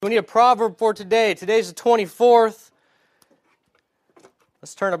We need a proverb for today. Today's the 24th.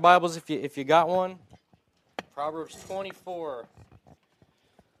 Let's turn our Bibles if you got one. Proverbs 24.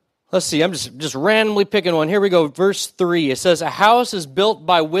 Let's see, I'm just randomly picking one. Here we go, verse 3. It says, "A house is built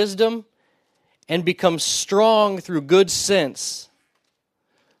by wisdom and becomes strong through good sense.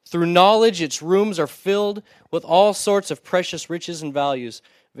 Through knowledge, its rooms are filled with all sorts of precious riches and valuables."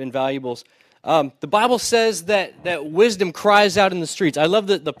 The Bible says that wisdom cries out in the streets. I love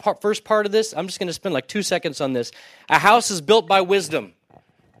the first part of this. I'm just going to spend like 2 seconds on this. A house is built by wisdom.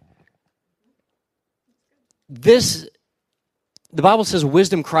 The Bible says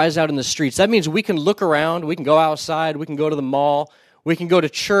wisdom cries out in the streets. That means we can look around, we can go outside, we can go to the mall, we can go to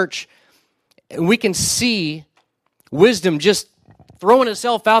church, and we can see wisdom just throwing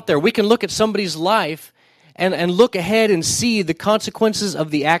itself out there. We can look at somebody's life and look ahead and see the consequences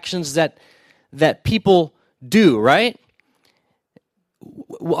of the actions that people do, right?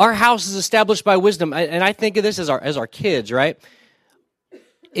 Our house is established by wisdom, and I think of this as our kids, right?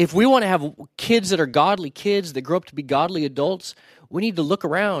 If we want to have kids that are godly kids, that grow up to be godly adults, we need to look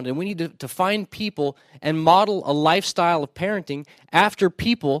around, and we need to find people and model a lifestyle of parenting after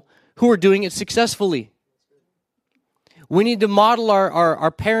people who are doing it successfully. We need to model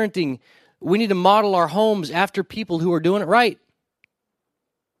our parenting. We need to model our homes after people who are doing it right.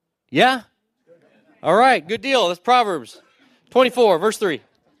 Yeah? All right, good deal. That's Proverbs 24, verse 3.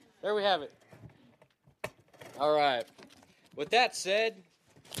 There we have it. All right. With that said,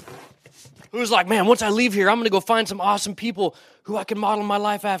 who's like, man, once I leave here, I'm going to go find some awesome people who I can model my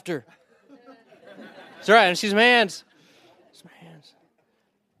life after? That's right, and see some hands. Some hands.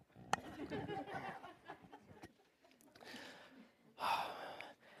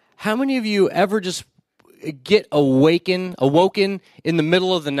 How many of you ever just get awoken in the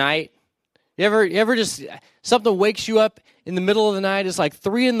middle of the night? You ever just, something wakes you up in the middle of the night, it's like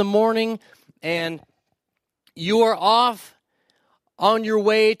 3 a.m, and you are off on your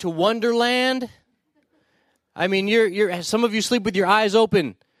way to Wonderland? I mean, you're some of you sleep with your eyes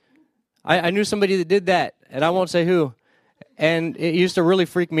open. I knew somebody that did that, and I won't say who, and it used to really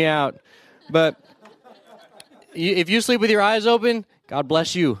freak me out. But if you sleep with your eyes open, God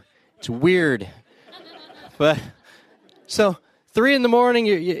bless you. It's weird. But, so 3 a.m,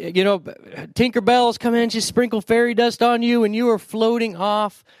 you know, Tinkerbell's come in, she sprinkled fairy dust on you, and you are floating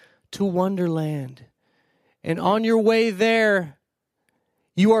off to Wonderland. And on your way there,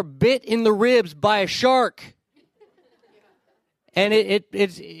 you are bit in the ribs by a shark. And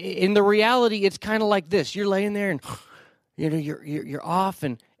it's in the reality, it's kind of like this. You're laying there, and you know you're off,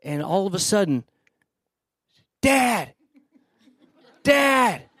 and all of a sudden, Dad.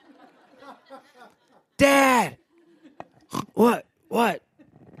 What?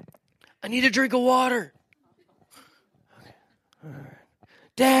 I need a drink of water. Okay. All right.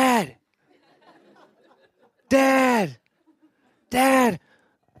 Dad.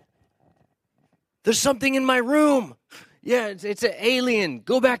 There's something in my room. Yeah, it's an alien.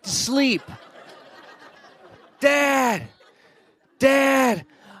 Go back to sleep. Dad,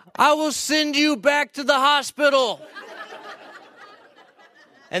 I will send you back to the hospital.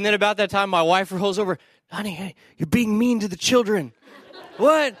 And then about that time, my wife rolls over. Honey, hey, you're being mean to the children.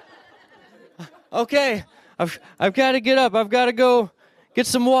 What? Okay, I've got to get up. I've got to go get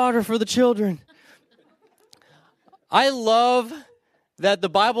some water for the children. I love that the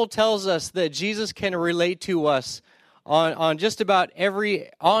Bible tells us that Jesus can relate to us on just about every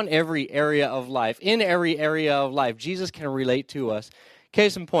area of life. In every area of life, Jesus can relate to us.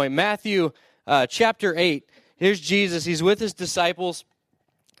 Case in point, Matthew chapter 8. Here's Jesus. He's with his disciples,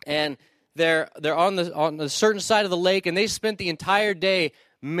 and they're on the certain side of the lake, and they spent the entire day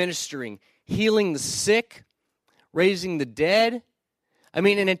ministering, healing the sick, raising the dead. I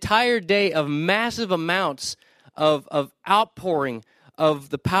mean, an entire day of massive amounts of outpouring of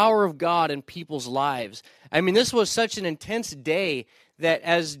the power of God in people's lives. I mean, this was such an intense day that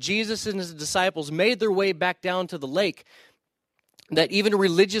as Jesus and his disciples made their way back down to the lake, that even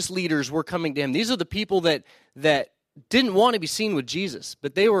religious leaders were coming to him. These are the people that didn't want to be seen with Jesus,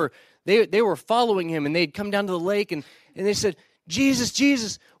 but they were following him, and they'd come down to the lake, and they said,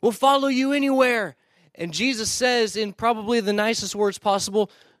 Jesus, we'll follow you anywhere. And Jesus says, in probably the nicest words possible,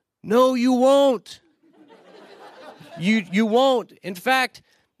 no, you won't. You won't. In fact,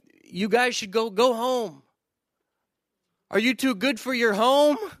 you guys should go home. Are you too good for your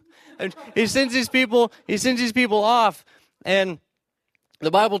home? And he sends these people off, and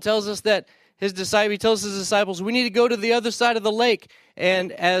the Bible tells us that he tells his disciples, we need to go to the other side of the lake.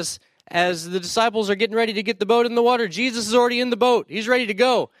 And as the disciples are getting ready to get the boat in the water, Jesus is already in the boat. He's ready to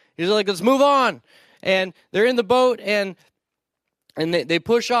go. He's like, let's move on. And they're in the boat, and And they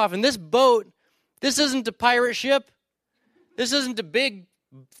push off. And this boat, this isn't a pirate ship. This isn't a big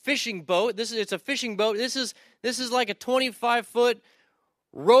fishing boat. It's a fishing boat. This is like a 25-foot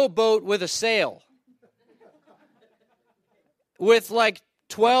rowboat with a sail. With like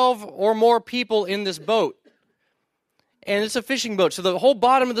 12 or more people in this boat. And it's a fishing boat. So the whole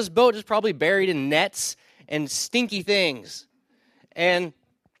bottom of this boat is probably buried in nets and stinky things. And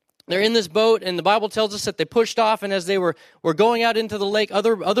they're in this boat, and the Bible tells us that they pushed off, and as they were going out into the lake,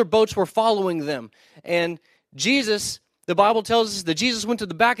 other boats were following them. And Jesus, the Bible tells us that Jesus went to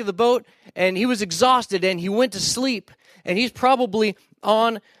the back of the boat, and he was exhausted, and he went to sleep. And he's probably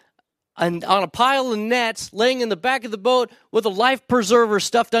on a pile of nets, laying in the back of the boat with a life preserver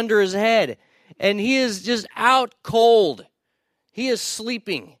stuffed under his head. And he is just out cold. He is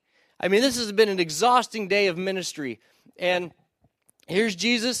sleeping. I mean, this has been an exhausting day of ministry. And here's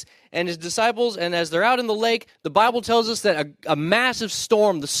Jesus and his disciples, and as they're out in the lake, the Bible tells us that a massive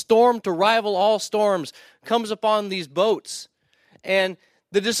storm, the storm to rival all storms, comes upon these boats. And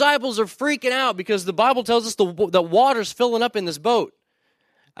the disciples are freaking out because the Bible tells us the water's filling up in this boat.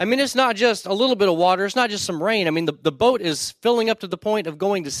 I mean, it's not just a little bit of water. It's not just some rain. I mean, the boat is filling up to the point of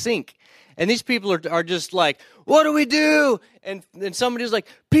going to sink. And these people are just like, what do we do? And somebody's like,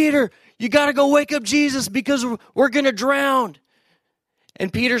 Peter, you got to go wake up Jesus because we're going to drown.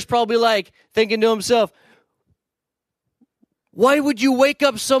 And Peter's probably like thinking to himself, why would you wake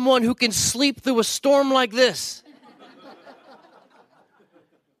up someone who can sleep through a storm like this?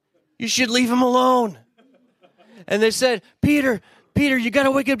 You should leave him alone. And they said, Peter, you got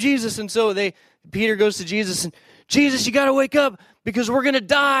to wake up Jesus. And so Peter goes to Jesus and, Jesus, you got to wake up because we're going to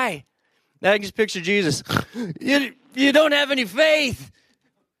die. Now I can just picture Jesus. You don't have any faith.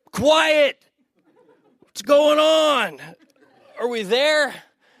 Quiet. What's going on? Are we there?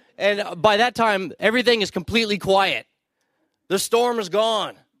 And by that time, everything is completely quiet. The storm is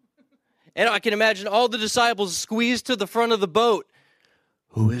gone. And I can imagine all the disciples squeezed to the front of the boat.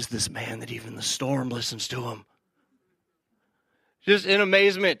 Who is this man that even the storm listens to him? Just in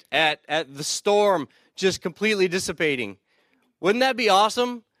amazement at the storm just completely dissipating. Wouldn't that be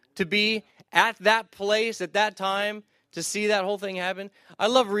awesome to be at that place at that time to see that whole thing happen? I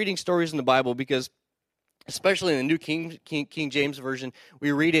love reading stories in the Bible because, especially in the New King James Version,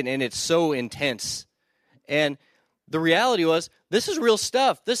 we read it and it's so intense. And the reality was, this is real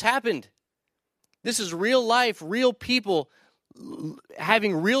stuff. This happened. This is real life, real people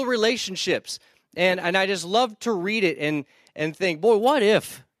having real relationships. And I just love to read it and think, boy, what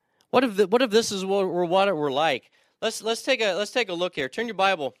if this is what we're like? Let's take a look here. Turn your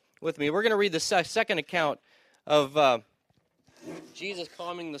Bible with me. We're going to read the second account of Jesus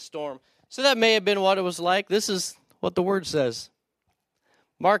calming the storm. So that may have been what it was like. This is what the Word says.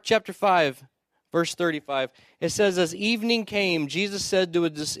 Mark chapter 5, verse 35. It says, as evening came, Jesus said to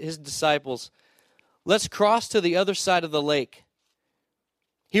his disciples, let's cross to the other side of the lake.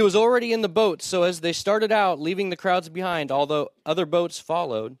 He was already in the boat, so as they started out, leaving the crowds behind, although other boats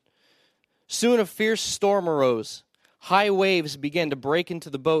followed, soon a fierce storm arose. High waves began to break into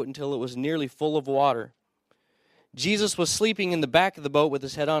the boat until it was nearly full of water. Jesus was sleeping in the back of the boat with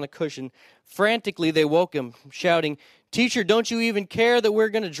his head on a cushion. Frantically, they woke him, shouting, Teacher, don't you even care that we're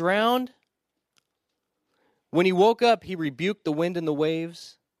going to drown? When he woke up, he rebuked the wind and the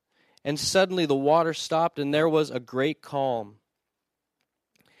waves, and suddenly the water stopped, and there was a great calm.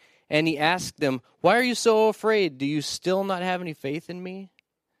 And he asked them, why are you so afraid? Do you still not have any faith in me?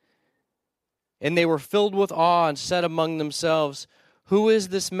 And they were filled with awe and said among themselves, who is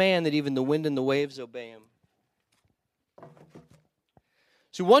this man that even the wind and the waves obey him?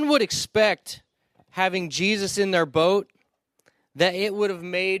 So one would expect, having Jesus in their boat, that it would have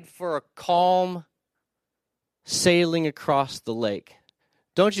made for a calm sailing across the lake.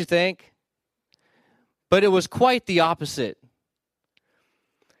 Don't you think? But it was quite the opposite.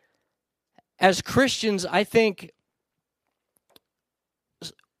 As Christians, I think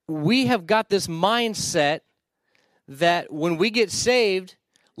we have got this mindset that when we get saved,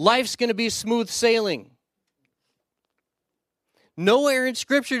 life's going to be smooth sailing. Nowhere in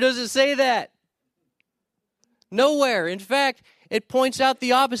Scripture does it say that. Nowhere. In fact, it points out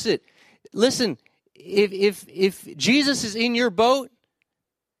the opposite. Listen, if Jesus is in your boat,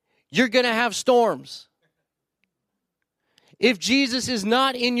 you're going to have storms. If Jesus is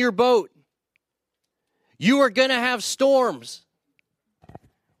not in your boat, you are going to have storms.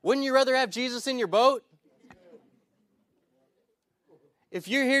 Wouldn't you rather have Jesus in your boat? If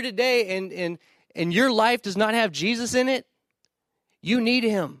you're here today and your life does not have Jesus in it, you need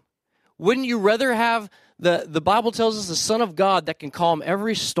him. Wouldn't you rather have the Bible tells us the Son of God that can calm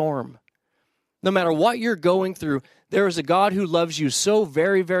every storm? No matter what you're going through, there is a God who loves you so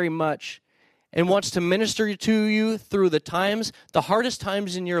very, very much and wants to minister to you through the hardest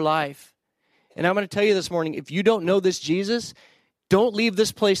times in your life. And I'm going to tell you this morning, if you don't know this Jesus, don't leave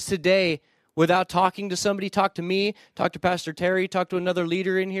this place today without talking to somebody. Talk to me, talk to Pastor Terry, talk to another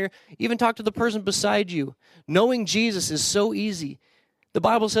leader in here, even talk to the person beside you. Knowing Jesus is so easy. The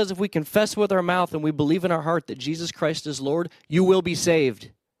Bible says if we confess with our mouth and we believe in our heart that Jesus Christ is Lord, you will be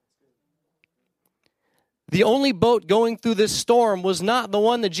saved. The only boat going through this storm was not the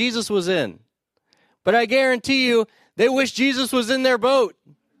one that Jesus was in. But I guarantee you, they wish Jesus was in their boat.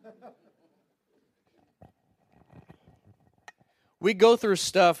 We go through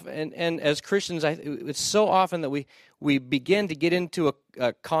stuff, and as Christians, it's so often that we begin to get into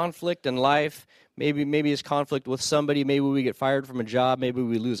a conflict in life. Maybe it's conflict with somebody. Maybe we get fired from a job. Maybe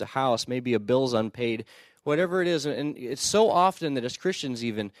we lose a house. Maybe a bill's unpaid. Whatever it is, and it's so often that as Christians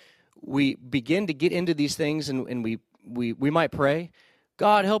even, we begin to get into these things, and we might pray,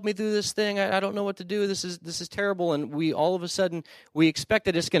 God, help me through this thing. I don't know what to do. This is terrible. And we all of a sudden, we expect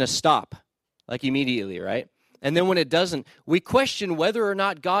that it's going to stop, like immediately, right? And then when it doesn't, we question whether or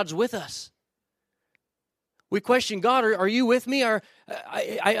not God's with us. We question, God, are you with me?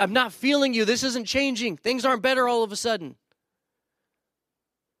 I'm not feeling you. This isn't changing. Things aren't better all of a sudden.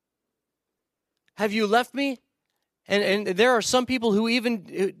 Have you left me? And there are some people who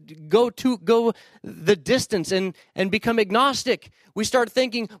even go the distance and become agnostic. We start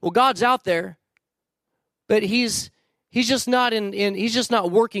thinking, well, God's out there, but He's just not He's just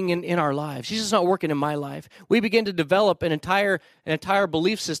not working in our lives. He's just not working in my life. We begin to develop an entire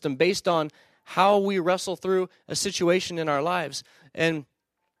belief system based on how we wrestle through a situation in our lives. And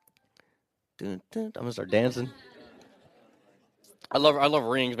I'm gonna start dancing. I love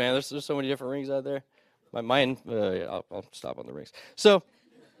rings, man. There's so many different rings out there. I'll stop on the rings. So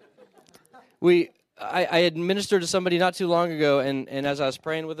I had ministered to somebody not too long ago, and as I was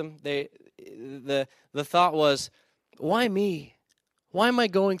praying with them, the thought was, why me? Why am I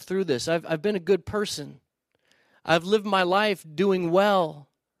going through this? I've been a good person. I've lived my life doing well.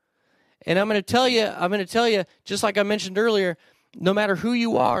 And I'm going to tell you, just like I mentioned earlier, no matter who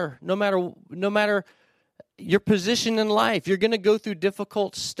you are, no matter your position in life, you're going to go through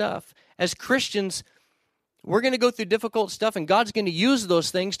difficult stuff. As Christians, we're going to go through difficult stuff, and God's going to use those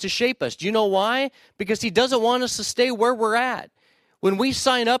things to shape us. Do you know why? Because He doesn't want us to stay where we're at. When we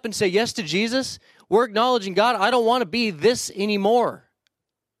sign up and say yes to Jesus, we're acknowledging, God, I don't want to be this anymore.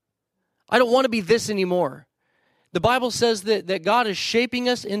 I don't want to be this anymore. The Bible says that God is shaping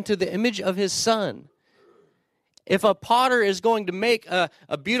us into the image of His Son. If a potter is going to make a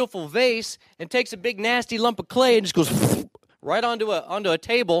beautiful vase and takes a big nasty lump of clay and just goes right onto a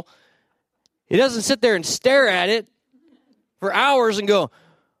table, he doesn't sit there and stare at it for hours and go,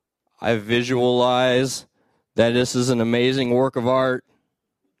 I visualize that this is an amazing work of art.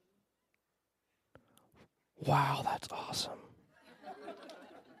 Wow, that's awesome.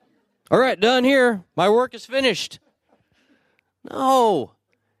 All right, done here. My work is finished. No.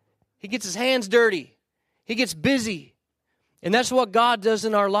 He gets his hands dirty. He gets busy. And that's what God does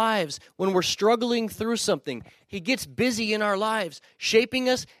in our lives. When we're struggling through something, He gets busy in our lives, shaping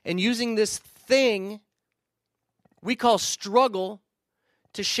us and using this thing we call struggle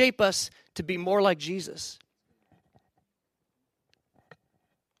to shape us to be more like Jesus.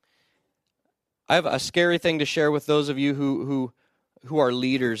 I have a scary thing to share with those of you who are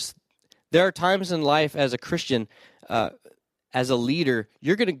leaders. There are times in life as a Christian, as a leader,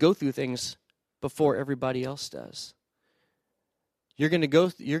 you're going to go through things before everybody else does. You're going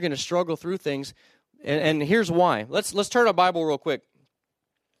to struggle through things, and here's why. Let's turn our Bible real quick.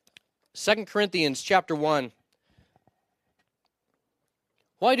 2 Corinthians chapter 1.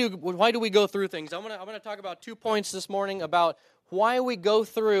 Why do we go through things? I'm going to talk about 2 points this morning about why we go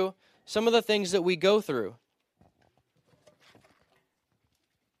through some of the things that we go through.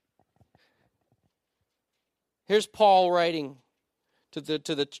 Here's Paul writing to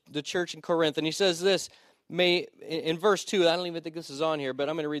the church in Corinth, and he says this, in verse 2, I don't even think this is on here, but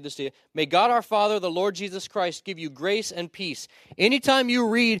I'm going to read this to you. May God our Father, the Lord Jesus Christ, give you grace and peace. Anytime you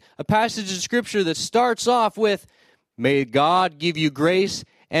read a passage of Scripture that starts off with, may God give you grace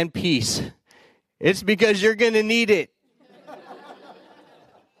and peace, it's because you're going to need it.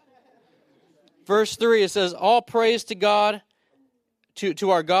 Verse 3, it says, all praise to God, to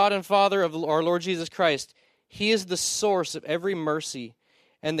our God and Father of our Lord Jesus Christ. He is the source of every mercy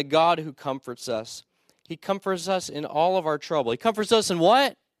and the God who comforts us. He comforts us in all of our trouble. He comforts us in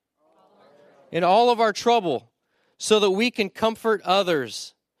what? In all of our trouble, so that we can comfort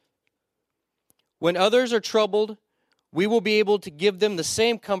others. When others are troubled, we will be able to give them the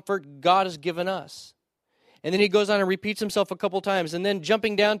same comfort God has given us. And then he goes on and repeats himself a couple times. And then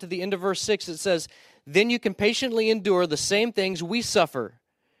jumping down to the end of verse 6, it says, then you can patiently endure the same things we suffer.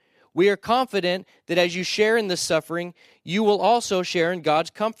 We are confident that as you share in this suffering, you will also share in God's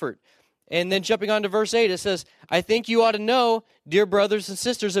comfort. And then jumping on to verse 8, it says, I think you ought to know, dear brothers and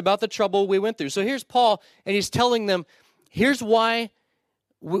sisters, about the trouble we went through. So here's Paul, and he's telling them, here's why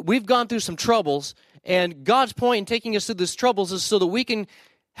we've gone through some troubles, and God's point in taking us through these troubles is so that we can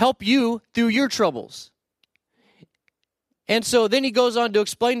help you through your troubles. And so then he goes on to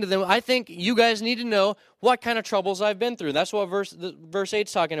explain to them, I think you guys need to know what kind of troubles I've been through. That's what verse 8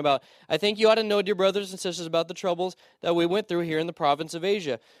 is talking about. I think you ought to know, dear brothers and sisters, about the troubles that we went through here in the province of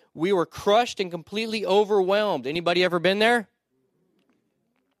Asia. We were crushed and completely overwhelmed. Anybody ever been there?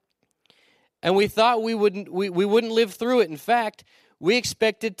 And we thought we wouldn't live through it. In fact, we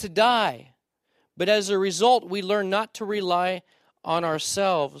expected to die. But as a result, we learned not to rely on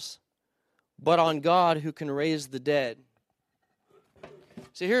ourselves, but on God who can raise the dead.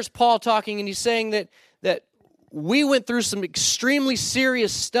 So here's Paul talking, and he's saying that we went through some extremely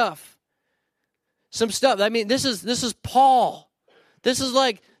serious stuff. Some stuff. I mean, this is Paul. This is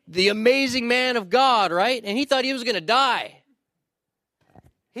like the amazing man of God, right? And he thought he was going to die.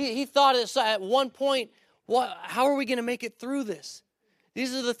 He thought at one point, how are we going to make it through this?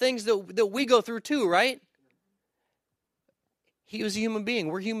 These are the things that we go through too, right? He was a human being.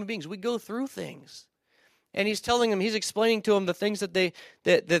 We're human beings. We go through things. And he's telling them, he's explaining to them the things that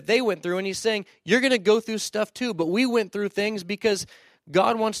they went through. And he's saying, you're going to go through stuff too. But we went through things because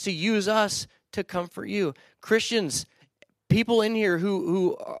God wants to use us to comfort you. Christians, people in here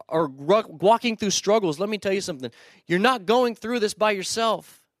who are walking through struggles, let me tell you something. You're not going through this by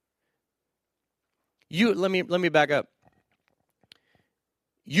yourself. Let me back up.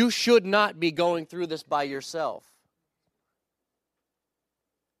 You should not be going through this by yourself.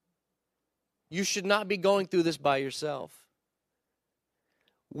 You should not be going through this by yourself.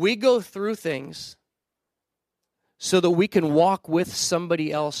 We go through things so that we can walk with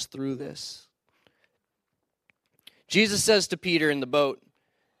somebody else through this. Jesus says to Peter in the boat,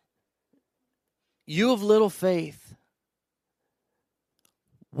 you have little faith.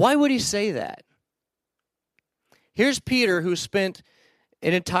 Why would he say that? Here's Peter, who spent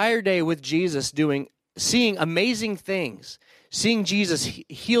an entire day with Jesus seeing amazing things. Seeing Jesus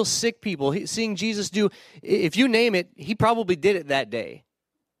heal sick people, seeing Jesus do, if you name it, he probably did it that day.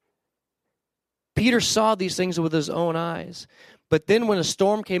 Peter saw these things with his own eyes. But then when a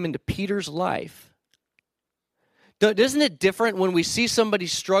storm came into Peter's life, isn't it different when we see somebody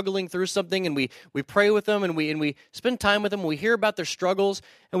struggling through something and we pray with them and we spend time with them and we hear about their struggles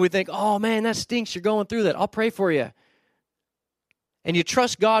and we think, oh man, that stinks, you're going through that. I'll pray for you. And you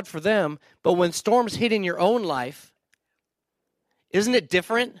trust God for them, but when storms hit in your own life, isn't it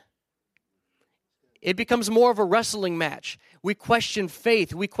different? It becomes more of a wrestling match. We question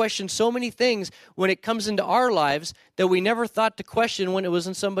faith. We question so many things when it comes into our lives that we never thought to question when it was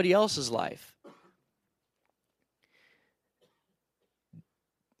in somebody else's life.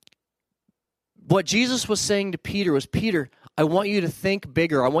 What Jesus was saying to Peter was, Peter, I want you to think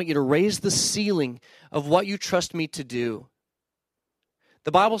bigger. I want you to raise the ceiling of what you trust me to do.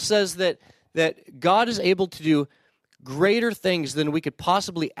 The Bible says that God is able to do greater things than we could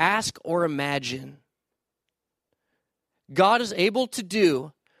possibly ask or imagine. God is able to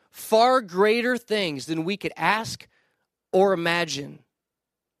do far greater things than we could ask or imagine.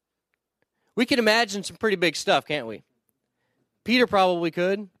 We can imagine some pretty big stuff, can't we? Peter probably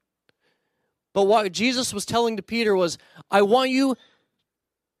could. But what Jesus was telling to Peter was, I want you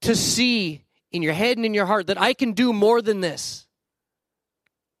to see in your head and in your heart that I can do more than this.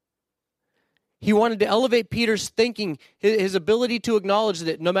 He wanted to elevate Peter's thinking, his ability to acknowledge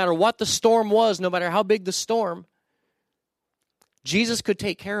that no matter what the storm was, no matter how big the storm, Jesus could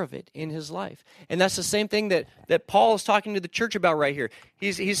take care of it in his life. And that's the same thing that Paul is talking to the church about right here.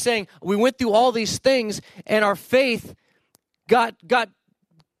 He's saying, we went through all these things, and our faith got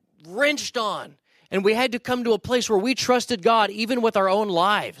wrenched on. And we had to come to a place where we trusted God even with our own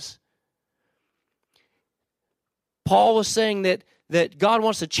lives. Paul was saying that God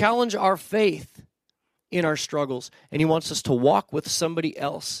wants to challenge our faith in our struggles, and he wants us to walk with somebody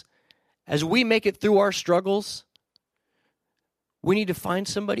else. As we make it through our struggles, we need to find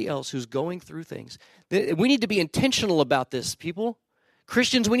somebody else who's going through things. We need to be intentional about this, people.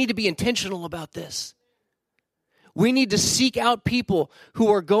 Christians, we need to be intentional about this. We need to seek out people who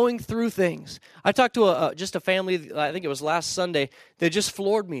are going through things. I talked to just a family, I think it was last Sunday, that just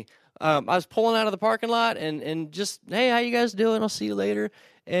floored me. I was pulling out of the parking lot and just, hey, how you guys doing? I'll see you later.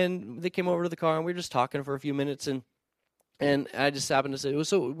 And they came over to the car, and we were just talking for a few minutes. And And I just happened to say, well,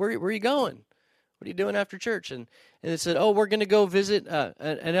 so where are you going? What are you doing after church? And they said, oh, we're going to go visit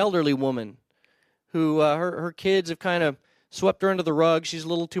an elderly woman who her kids have kind of swept her under the rug. She's a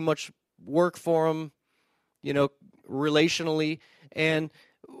little too much work for them, relationally. And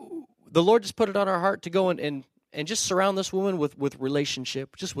the Lord just put it on our heart to go and just surround this woman with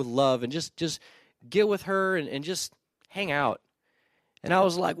relationship, just with love, and just get with her and just hang out. And I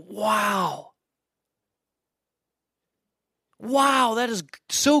was like, wow, that is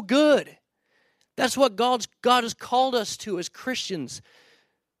so good. That's what God has called us to as Christians,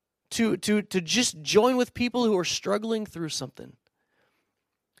 to just join with people who are struggling through something,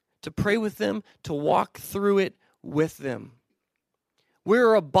 to pray with them, to walk through it with them.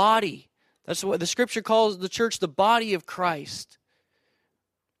 We're a body. That's what the Scripture calls the church, the body of Christ.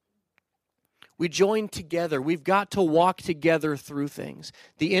 We join together. We've got to walk together through things.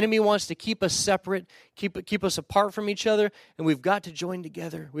 The enemy wants to keep us separate, keep us apart from each other, and we've got to join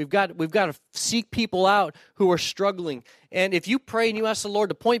together. We've got to seek people out who are struggling. And if you pray and you ask the Lord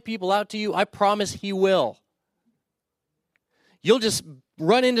to point people out to you, I promise He will. You'll just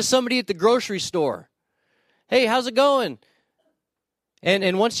run into somebody at the grocery store. Hey, how's it going?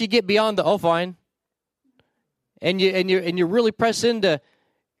 And once you get beyond the fine, and you really press into,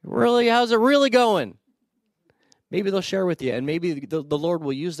 really, how's it really going? Maybe they'll share with you, and maybe the Lord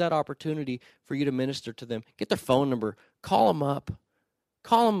will use that opportunity for you to minister to them. Get their phone number, call them up,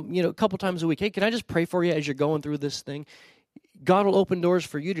 call them, a couple times a week. Hey, can I just pray for you as you're going through this thing? God will open doors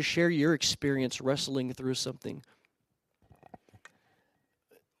for you to share your experience wrestling through something.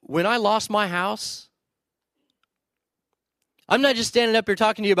 When I lost my house, I'm not just standing up here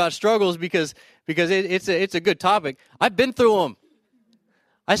talking to you about struggles because it's a good topic. I've been through them.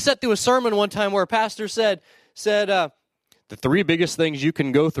 I sat through a sermon one time where a pastor said the 3 biggest things you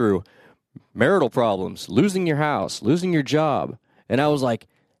can go through: marital problems, losing your house, losing your job. And I was like,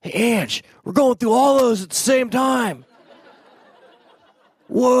 hey, Ange, we're going through all those at the same time.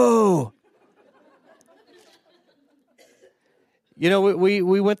 Whoa. We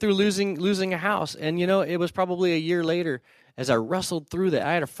went through losing a house, and it was probably a year later as I wrestled through that.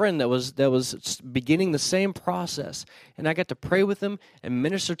 I had a friend that was beginning the same process, and I got to pray with him and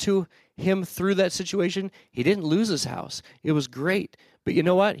minister to him through that situation. He didn't lose his house. It was great. But you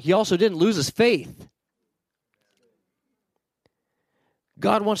know what? He also didn't lose his faith.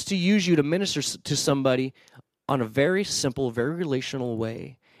 God wants to use you to minister to somebody on a very simple, very relational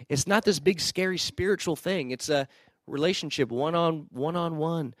way. It's not this big, scary spiritual thing. It's a relationship,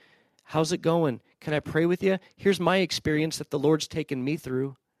 one-on-one. How's it going? Can I pray with you? Here's my experience that the Lord's taken me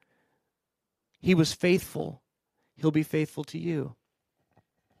through. He was faithful. He'll be faithful to you.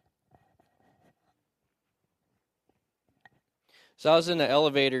 So I was in the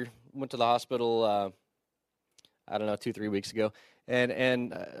elevator, went to the hospital, 2-3 weeks ago,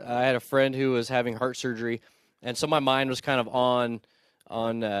 and I had a friend who was having heart surgery, and so my mind was kind of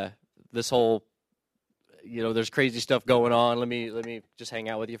on this whole, there's crazy stuff going on. Let me just hang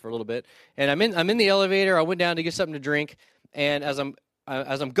out with you for a little bit. And I'm in the elevator. I went down to get something to drink, and as I'm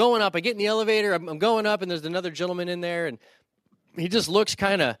going up, I get in the elevator. I'm going up, and there's another gentleman in there, and he just looks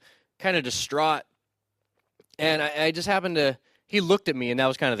kind of distraught. And I just happened to. He looked at me, and that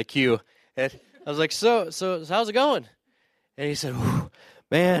was kind of the cue. And I was like, so how's it going? And he said,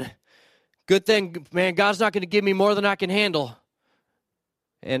 man, good thing, man. God's not going to give me more than I can handle.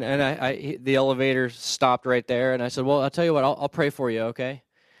 And the elevator stopped right there, and I said, well, I'll tell you what, I'll pray for you, okay?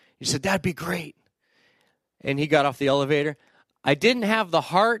 He said, that'd be great. And he got off the elevator. I didn't have the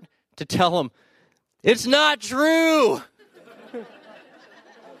heart to tell him, it's not true.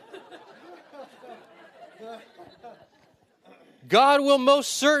 God will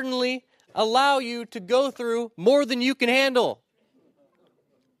most certainly allow you to go through more than you can handle.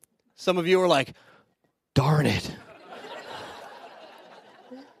 Some of you are like, darn it.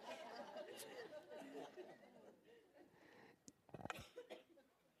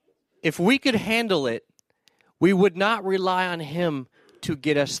 If we could handle it, we would not rely on Him to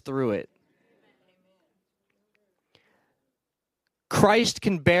get us through it. Christ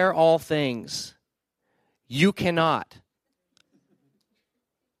can bear all things. You cannot.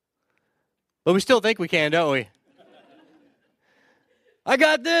 But we still think we can, don't we? I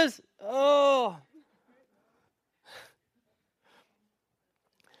got this. Oh.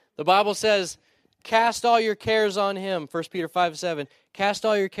 The Bible says, cast all your cares on Him. 1 Peter 5:7. Cast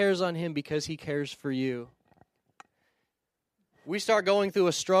all your cares on Him because He cares for you. We start going through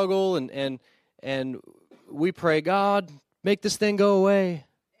a struggle and we pray, God, make this thing go away.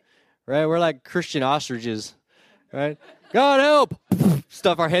 Right? We're like Christian ostriches. Right? God help!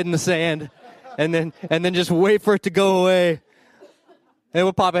 Stuff our head in the sand. and then just wait for it to go away. And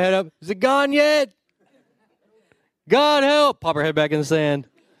we'll pop our head up. Is it gone yet? God help! Pop our head back in the sand.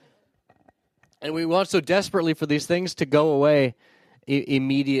 And we want so desperately for these things to go away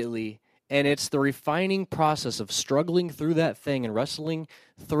immediately. And it's the refining process of struggling through that thing and wrestling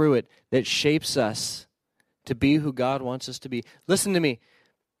through it that shapes us to be who God wants us to be. Listen to me.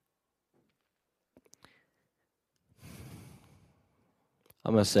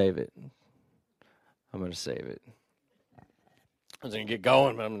 I'm going to save it. I'm going to save it. I was going to get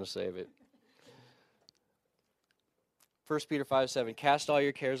going, but I'm going to save it. 1 Peter 5:7, cast all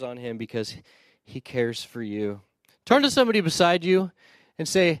your cares on him because he cares for you. Turn to somebody beside you and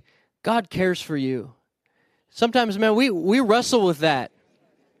say, God cares for you. Sometimes, man, we wrestle with that.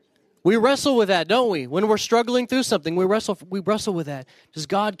 We wrestle with that, don't we? When we're struggling through something, we wrestle with that. Does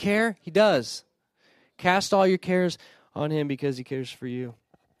God care? He does. Cast all your cares on him because he cares for you.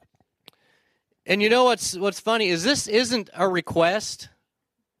 And you know what's funny is this isn't a request.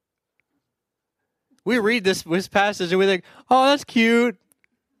 We read this passage and we think, oh, that's cute.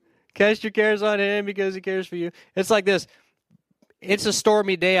 Cast your cares on him because he cares for you. It's like this. It's a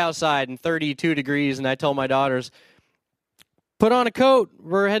stormy day outside and 32 degrees, and I told my daughters, put on a coat.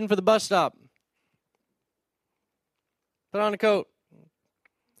 We're heading for the bus stop. Put on a coat.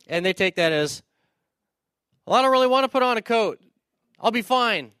 And they take that as, well, I don't really want to put on a coat. I'll be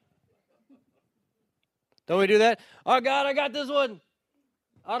fine. Don't we do that? Oh, God, I got this one.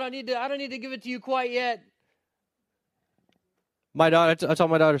 I don't need to give it to you quite yet. I told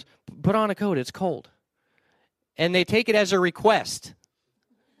my daughters, put on a coat. It's cold. And they take it as a request.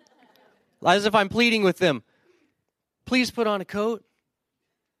 As if I'm pleading with them. Please put on a coat.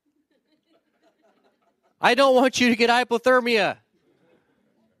 I don't want you to get hypothermia.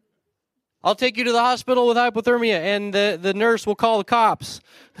 I'll take you to the hospital with hypothermia, and the nurse will call the cops.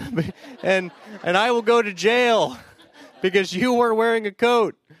 and I will go to jail because you weren't wearing a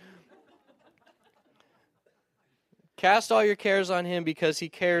coat. Cast all your cares on him because he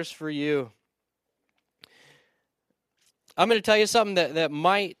cares for you. I'm going to tell you something that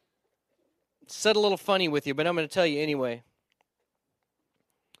might set a little funny with you, but I'm going to tell you anyway.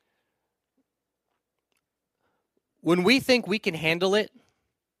 When we think we can handle it,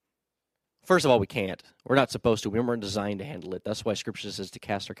 first of all, we can't. We're not supposed to. We weren't designed to handle it. That's why Scripture says to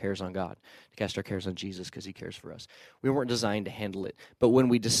cast our cares on God, to cast our cares on Jesus because he cares for us. We weren't designed to handle it. But when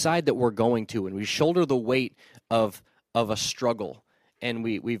we decide that we're going to, and we shoulder the weight of a struggle, and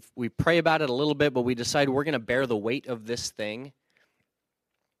we pray about it a little bit, but we decide we're going to bear the weight of this thing,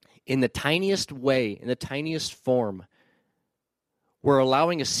 in the tiniest way, in the tiniest form, we're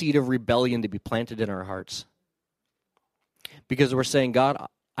allowing a seed of rebellion to be planted in our hearts. Because we're saying, God,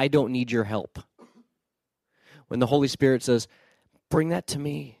 I don't need your help. When the Holy Spirit says, bring that to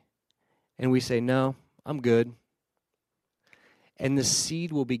me. And we say, no, I'm good. And the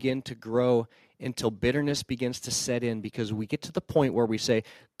seed will begin to grow until bitterness begins to set in, because we get to the point where we say,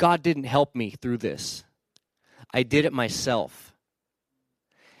 God didn't help me through this. I did it myself.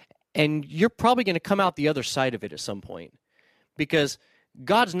 And you're probably going to come out the other side of it at some point, because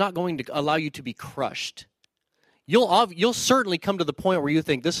God's not going to allow you to be crushed. You'll certainly come to the point where you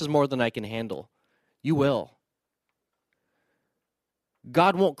think, this is more than I can handle. You will.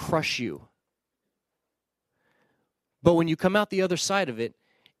 God won't crush you. But when you come out the other side of it,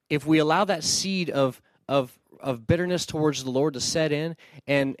 if we allow that seed of bitterness towards the Lord to set in,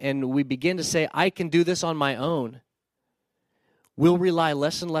 and we begin to say, I can do this on my own, we'll rely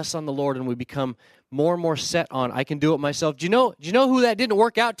less and less on the Lord, and we become more and more set on, I can do it myself. Do you know who that didn't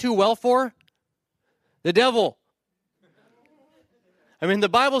work out too well for? The devil. I mean, the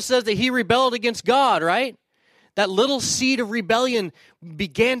Bible says that he rebelled against God, right? That little seed of rebellion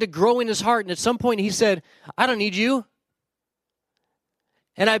began to grow in his heart, and at some point he said, I don't need you.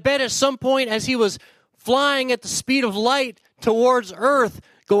 And I bet at some point as he was flying at the speed of light towards earth,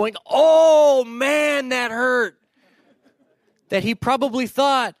 going, oh man, that hurt, that he probably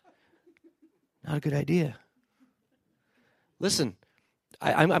thought, not a good idea. Listen,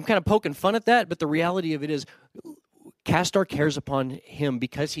 I'm kind of poking fun at that, but the reality of it is, cast our cares upon him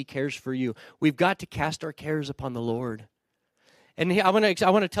because he cares for you. We've got to cast our cares upon the Lord. And I want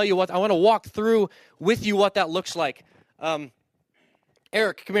to tell you what, I want to walk through with you what that looks like.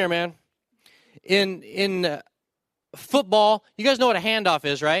 Eric, come here, man. In football, you guys know what a handoff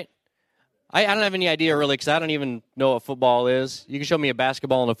is, right? I don't have any idea really, because I don't even know what football is. You can show me a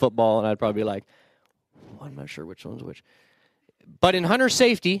basketball and a football, and I'd probably be like, I'm not sure which one's which. But in hunter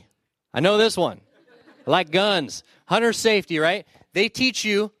safety, I know this one. I like guns. Hunter safety, right? They teach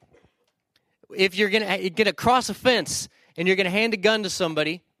you, if you're going to get across a fence and you're going to hand a gun to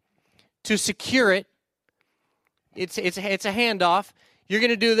somebody, to secure it, it's a handoff. You're going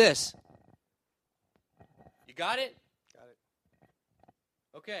to do this. You got it? Got it.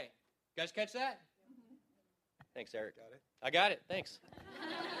 Okay. You guys catch that? Thanks, Eric. Got it. I got it. Thanks.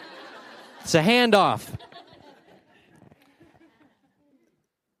 It's a handoff.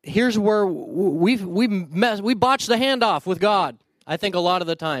 Here's where we botch the handoff with God. I think a lot of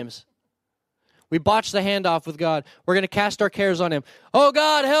the times. We botch the handoff with God. We're going to cast our cares on Him. Oh,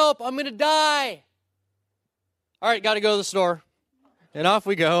 God, help. I'm going to die. All right, got to go to the store. And off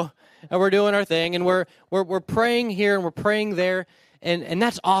we go. And we're doing our thing. And we're praying here and we're praying there. And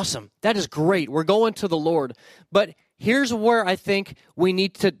that's awesome. That is great. We're going to the Lord. But here's where I think we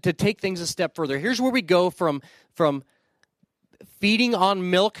need to take things a step further. Here's where we go from feeding on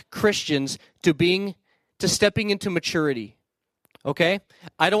milk Christians to stepping into maturity. Okay?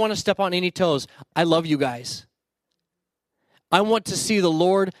 I don't want to step on any toes. I love you guys. I want to see the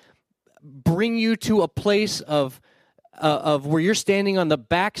Lord bring you to a place of where you're standing on the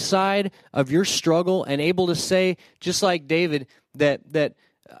backside of your struggle and able to say, just like David, that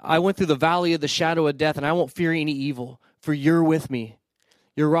I went through the valley of the shadow of death and I won't fear any evil, for you're with me.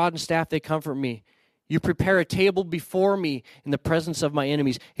 Your rod and staff, they comfort me. You prepare a table before me in the presence of my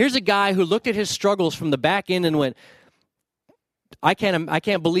enemies. Here's a guy who looked at his struggles from the back end and went, I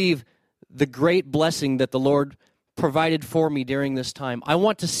can't believe the great blessing that the Lord provided for me during this time. I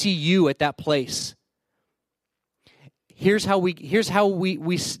want to see you at that place. Here's how we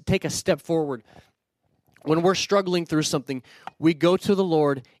take a step forward. When we're struggling through something, we go to the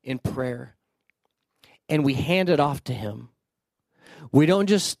Lord in prayer and we hand it off to Him. We don't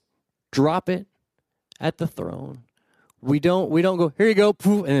just drop it at the throne. We don't go, here you go,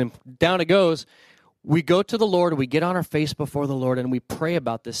 poof, and then down it goes. We go to the Lord, we get on our face before the Lord, and we pray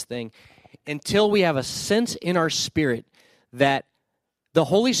about this thing until we have a sense in our spirit that the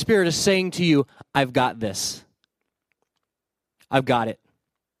Holy Spirit is saying to you, I've got this. I've got it.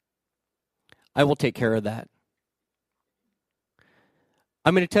 I will take care of that.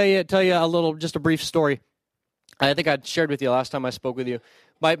 I'm going to tell you just a brief story. I think I shared with you last time I spoke with you.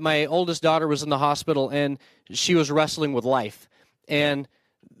 My oldest daughter was in the hospital, and she was wrestling with life. And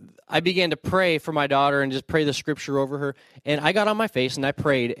I began to pray for my daughter and just pray the scripture over her. And I got on my face and I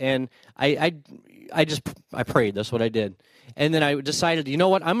prayed, and I prayed. That's what I did. And then I decided, you know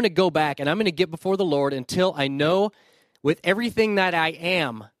what? I'm going to go back and I'm going to get before the Lord until I know with everything that I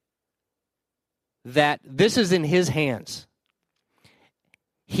am that this is in His hands.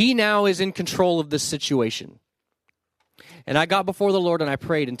 He now is in control of this situation. And I got before the Lord and I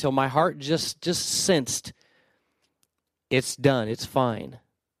prayed until my heart just sensed it's done, it's fine.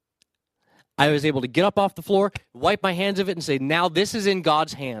 I was able to get up off the floor, wipe my hands of it, and say, now this is in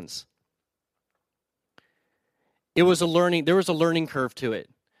God's hands. There was a learning curve to it.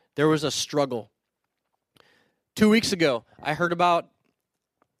 There was a struggle. 2 weeks ago, I heard about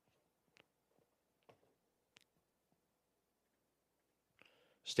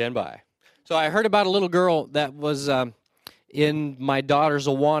stand by. So I heard about a little girl that was in my daughter's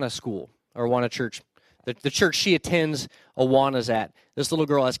Awana school, or Awana church. The church she attends, Awana's at. This little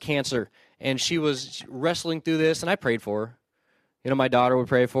girl has cancer, and she was wrestling through this, and I prayed for her. You know, my daughter would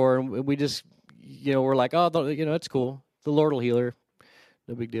pray for her, and we just, we're like, oh, it's cool. The Lord will heal her.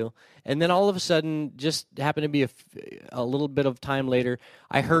 No big deal. And then all of a sudden, just happened to be a little bit of time later,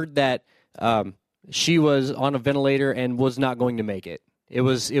 I heard that she was on a ventilator and was not going to make it. It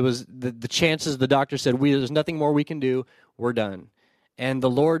was the chances, the doctor said, there's nothing more we can do. We're done. And the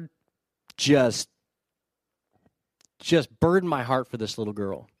Lord just burdened my heart for this little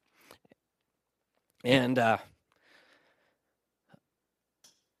girl. And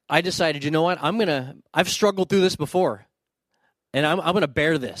I decided, you know what? I've struggled through this before. And I'm going to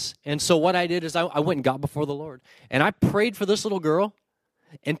bear this. And so what I did is I went and got before the Lord. And I prayed for this little girl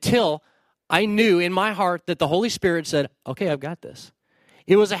until I knew in my heart that the Holy Spirit said, okay, I've got this.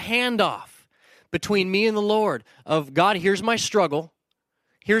 It was a handoff between me and the Lord of, God, here's my struggle.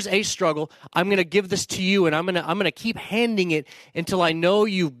 Here's a struggle. I'm going to give this to you, and I'm going to keep handing it until I know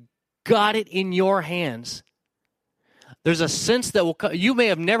you've got it in your hands. There's a sense that you may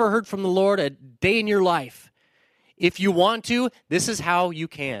have never heard from the Lord a day in your life. If you want to, this is how you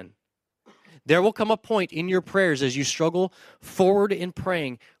can. There will come a point in your prayers as you struggle forward in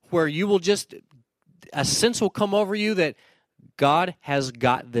praying where you will a sense will come over you that God has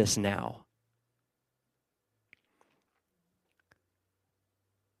got this now.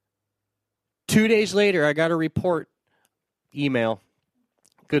 Two days later, I got a report email.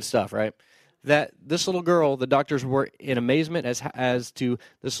 Good stuff, right? That this little girl, the doctors were in amazement as to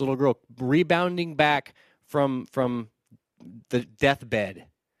this little girl rebounding back from the deathbed.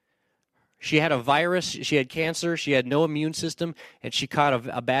 She had a virus. She had cancer. She had no immune system, and she caught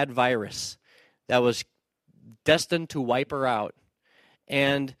a bad virus that was destined to wipe her out.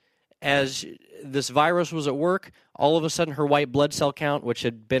 And as this virus was at work, all of a sudden her white blood cell count, which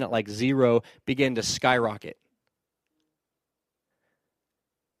had been at like 0, began to skyrocket.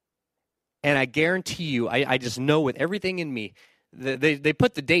 And I guarantee you, I just know with everything in me, they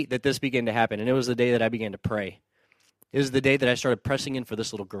put the date that this began to happen, and it was the day that I began to pray. It was the day that I started pressing in for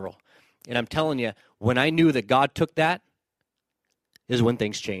this little girl. And I'm telling you, when I knew that God took that, is when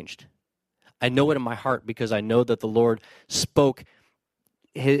things changed. I know it in my heart because I know that the Lord spoke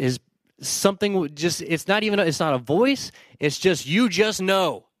his something. Just it's not a voice. It's just you just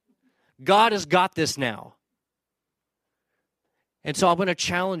know God has got this now. And so I'm going to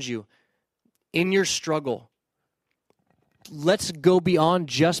challenge you in your struggle. Let's go beyond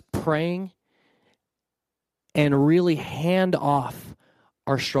just praying and really hand off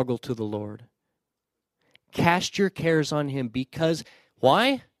our struggle to the Lord. Cast your cares on him because,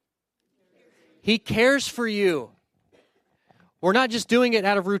 why? He cares for you. We're not just doing it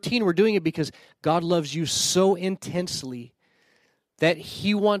out of routine. We're doing it because God loves you so intensely that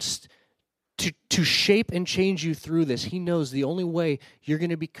he wants to shape and change you through this. He knows the only way you're going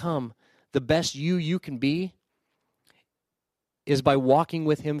to become the best you can be is by walking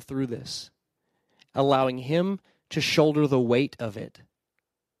with him through this, allowing him to shoulder the weight of it,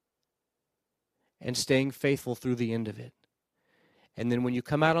 and staying faithful through the end of it. And then when you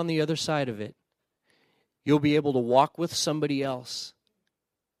come out on the other side of it, you'll be able to walk with somebody else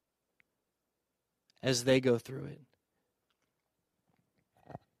as they go through it.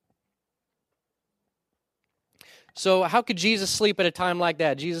 So how could Jesus sleep at a time like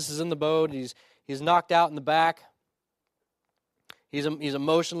that? Jesus is in the boat. He's knocked out in the back. He's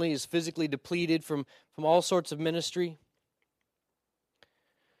emotionally, he's physically depleted from all sorts of ministry.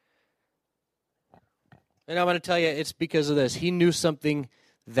 And I'm going to tell you, it's because of this. He knew something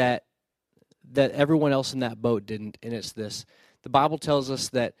that everyone else in that boat didn't, and it's this. The Bible tells us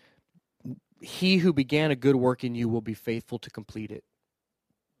that he who began a good work in you will be faithful to complete it.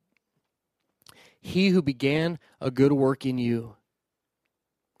 He who began a good work in you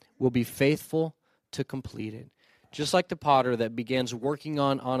will be faithful to complete it. Just like the potter that begins working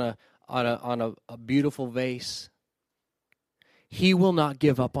on a beautiful vase, he will not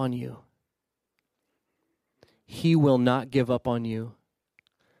give up on you. He will not give up on you.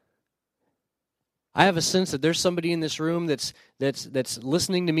 I have a sense that there's somebody in this room that's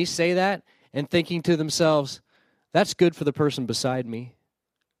listening to me say that and thinking to themselves, that's good for the person beside me.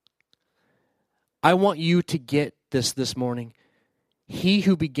 I want you to get this morning. He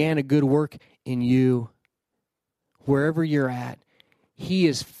who began a good work in you, wherever you're at, he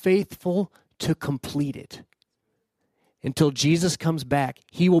is faithful to complete it. Until Jesus comes back,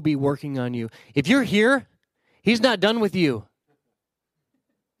 he will be working on you. If you're here, he's not done with you.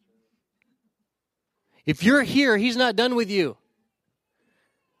 If you're here, he's not done with you.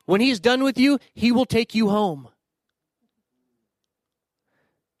 When he's done with you, he will take you home.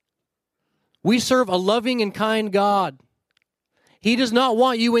 We serve a loving and kind God. He does not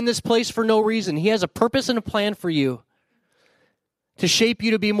want you in this place for no reason. He has a purpose and a plan for you to shape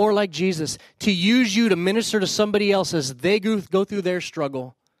you to be more like Jesus, to use you to minister to somebody else as they go through their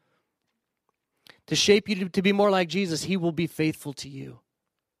struggle. To shape you to be more like Jesus, he will be faithful to you.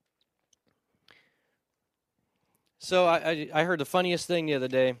 So I heard the funniest thing the other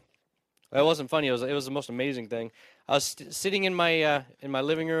day. Well, it wasn't funny. It was the most amazing thing. I was sitting in my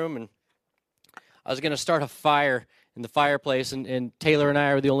living room, and I was going to start a fire in the fireplace, and Taylor and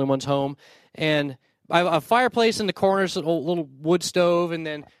I are the only ones home. And I have a fireplace in the corners, a little wood stove, and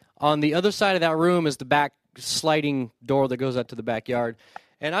then on the other side of that room is the back sliding door that goes out to the backyard.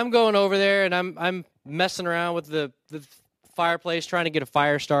 And I'm going over there, and I'm messing around with the fireplace, trying to get a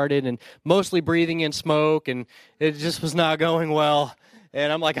fire started, and mostly breathing in smoke, and it just was not going well.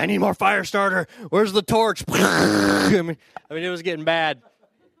 And I'm like, I need more fire starter. Where's the torch? I mean, it was getting bad.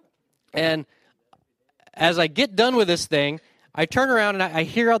 And as I get done with this thing, I turn around and I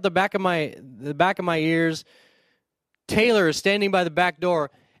hear out the back of my ears, Taylor is standing by the back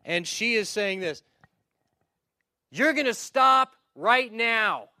door, and she is saying this: "You're going to stop right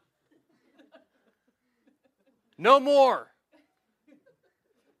now. No more."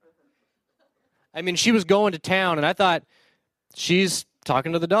 I mean, she was going to town, and I thought, she's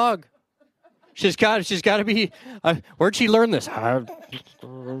talking to the dog. She's got to be. Where'd she learn this?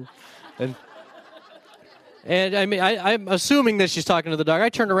 And I mean, I'm assuming that she's talking to the dog. I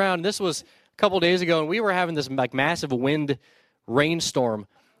turned around, and this was a couple days ago, and we were having this like massive wind rainstorm.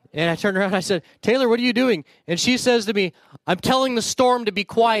 And I turned around, and I said, "Taylor, what are you doing?" And she says to me, "I'm telling the storm to be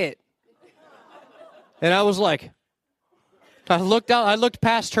quiet." And I was like, I looked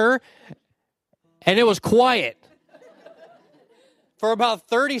past her, and it was quiet. For about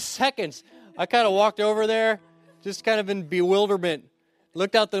 30 seconds, I kind of walked over there, just kind of in bewilderment.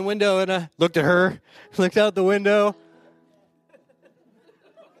 Looked out the window, and I looked at her, looked out the window.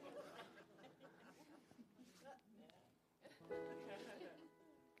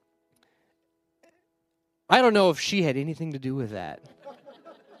 I don't know if she had anything to do with that.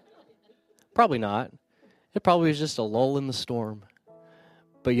 Probably not. It probably was just a lull in the storm.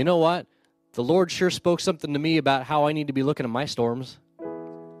 But you know what? The Lord sure spoke something to me about how I need to be looking at my storms.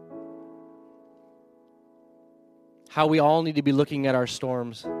 How we all need to be looking at our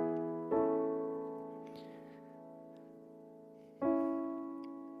storms.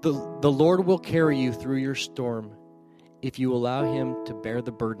 The Lord will carry you through your storm if you allow Him to bear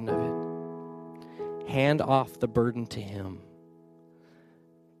the burden of it. Hand off the burden to Him.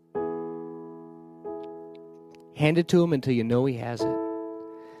 Hand it to Him until you know He has it.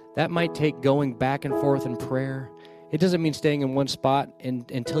 That might take going back and forth in prayer. It doesn't mean staying in one spot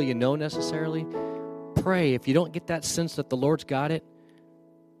until you know necessarily. Pray. If you don't get that sense that the Lord's got it,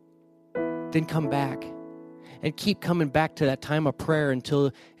 then come back. And keep coming back to that time of prayer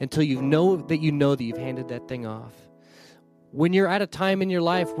until you know that you've handed that thing off. When you're at a time in your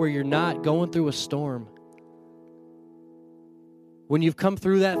life where you're not going through a storm, when you've come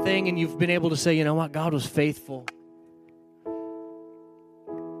through that thing and you've been able to say, you know what, God was faithful.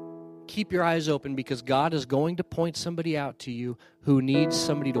 Keep your eyes open, because God is going to point somebody out to you who needs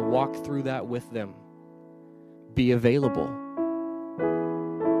somebody to walk through that with them. Be available.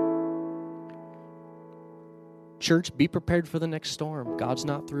 Church, be prepared for the next storm. God's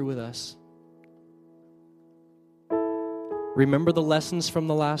not through with us. Remember the lessons from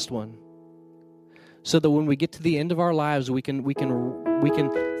the last one, so that when we get to the end of our lives, we can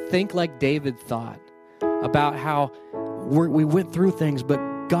think like David thought about how we went through things, but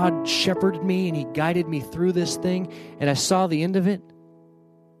God shepherded me and He guided me through this thing, and I saw the end of it.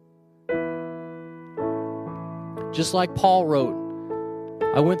 Just like Paul wrote,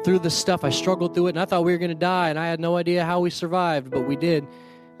 I went through this stuff, I struggled through it, and I thought we were going to die, and I had no idea how we survived, but we did,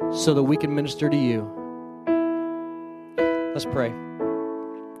 so that we can minister to you. Let's pray.